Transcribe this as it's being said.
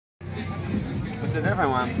It's a different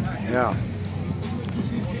one. Yeah.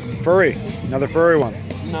 Furry. Another furry one.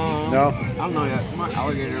 No. No? I don't know yet. It's more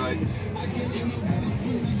alligator like.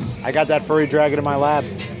 I got that furry dragon in my lab. Oh,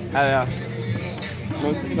 yeah.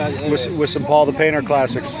 With some Paul the Painter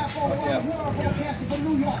classics.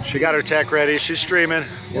 Yeah. She got her tech ready. She's streaming.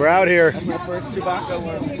 We're out here. That's my first Chewbacca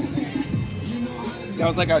one. That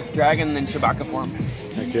was like a dragon in Chewbacca form.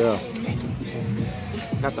 Heck yeah.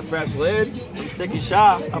 Got the fresh lid from Sticky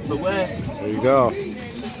Shaw up the way. There you go.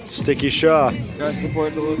 Sticky Shaw. Gotta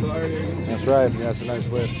support the local artist. That's right. Yeah, that's a nice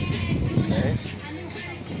lid. Okay.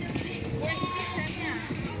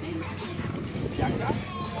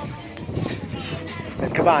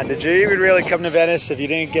 And come on, did you even really come to Venice if you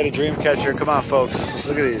didn't get a dream catcher? Come on, folks.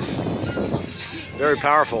 Look at these. Very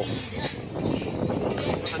powerful.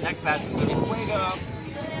 The neck patch is gonna wake up.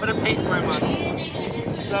 But a paint for a month.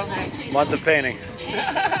 So nice. Month of painting.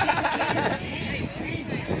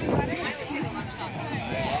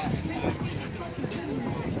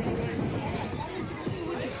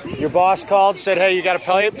 Your boss called, said, hey, you got to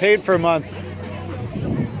pay paid for a month.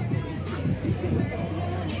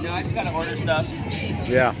 No, I just gotta order stuff.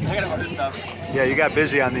 Yeah. I gotta order stuff. Yeah, you got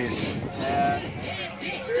busy on these. Yeah.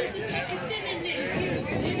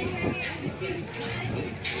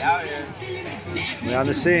 Out here. We're on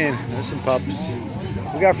the scene. There's some pups.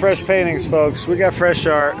 We got fresh paintings, folks. We got fresh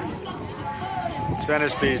art. It's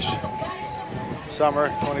Venice Beach. Summer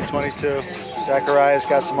 2022. Zachariah's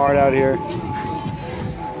got some art out here.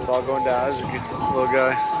 It's all going down. This is a good little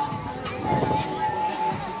guy.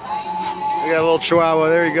 We got a little chihuahua.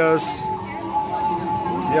 There he goes.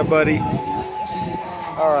 Yeah, buddy.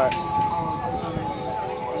 All right.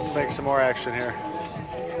 Let's make some more action here.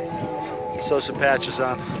 Sew some patches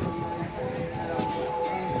on.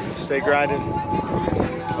 Stay grinding.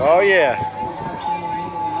 Oh yeah.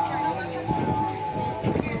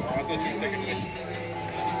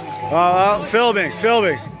 Filming.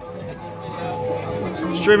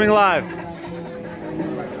 Streaming live.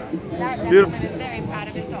 Beautiful.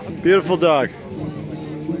 Beautiful dog.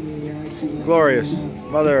 Glorious.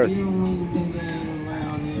 Mother Earth.